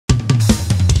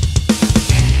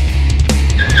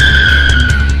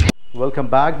Welcome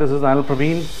back. This is Anil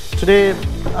Praveen. Today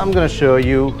I'm going to show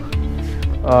you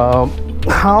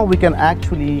how we can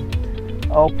actually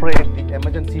operate the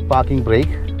emergency parking brake,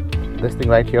 this thing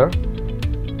right here,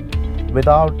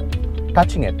 without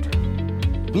touching it.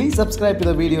 Please subscribe to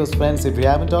the videos, friends, if you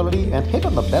haven't already, and hit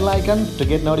on the bell icon to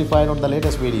get notified on the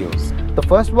latest videos.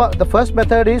 The first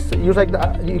method is use like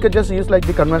you can just use like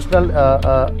the conventional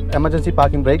emergency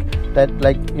parking brake, that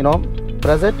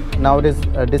press it. Now it is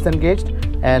disengaged,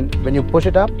 and when you push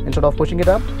it up, instead of pushing it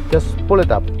up, just pull it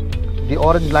up. The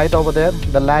orange light over there,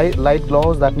 the light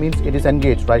glows, that means it is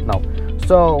engaged right now.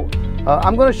 So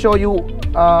I'm going to show you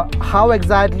how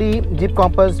exactly Jeep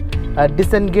Compass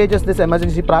disengages this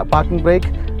emergency parking brake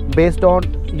based on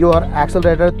your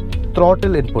accelerator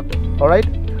throttle input. Alright,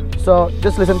 so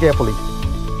just listen carefully.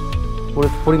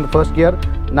 Putting the first gear.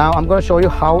 Now I'm going to show you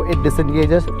how it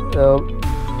disengages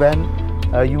when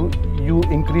you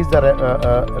increase the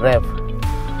rev.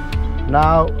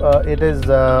 Now it is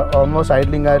almost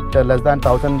idling at less than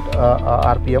 1000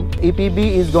 rpm. EPB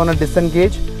is going to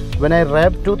disengage when I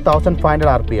rev to 1500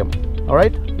 rpm.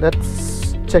 Alright,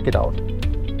 let's check it out.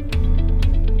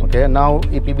 Okay, now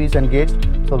EPB is engaged,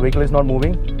 so the vehicle is not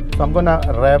moving. So I'm going to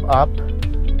rev up,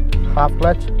 half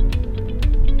clutch.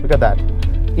 Look at that.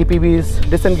 EPB is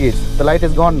disengaged. The light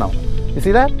is gone now. You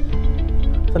see that?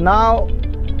 So now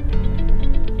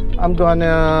I'm going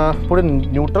to put it in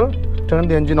neutral, turn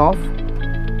the engine off,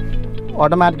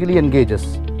 automatically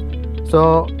engages.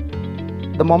 So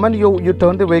the moment you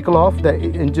turn the vehicle off, the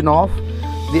engine off,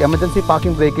 the emergency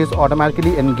parking brake is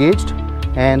automatically engaged,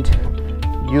 and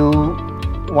you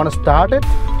want to start it.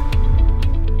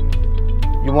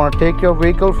 You want to take your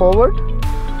vehicle forward.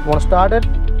 You want to start it,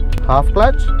 half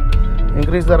clutch,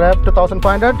 increase the rev to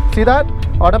 1500. See that?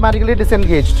 Automatically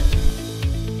disengaged.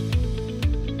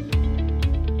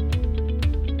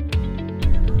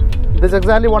 This is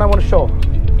exactly what I want to show.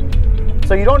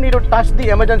 So you don't need to touch the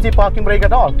emergency parking brake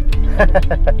at all.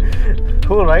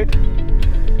 Cool, right?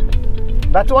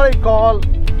 That's what I call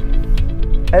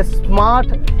a smart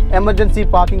emergency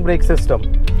parking brake system.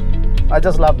 I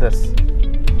just love this.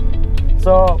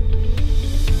 So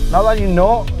now that you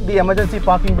know the emergency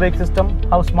parking brake system,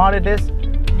 how smart it is,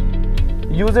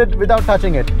 use it without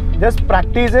touching it. Just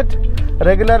practice it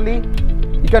regularly.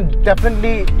 You can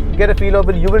definitely get a feel of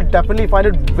it. You will definitely find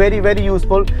it very, very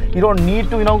useful. You don't need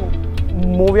to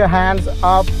move your hands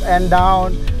up and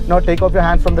down, take off your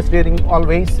hands from the steering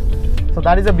always. So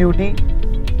that is a beauty.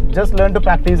 Just learn to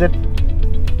practice it.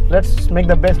 Let's make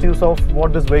the best use of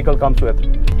what this vehicle comes with.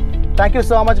 Thank you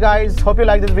so much, guys. Hope you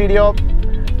like this video.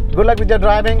 Good luck with your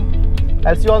driving.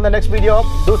 I'll see you all in the next video.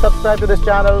 Do subscribe to this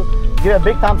channel. Give a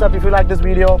big thumbs up if you like this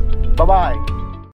video. Bye bye.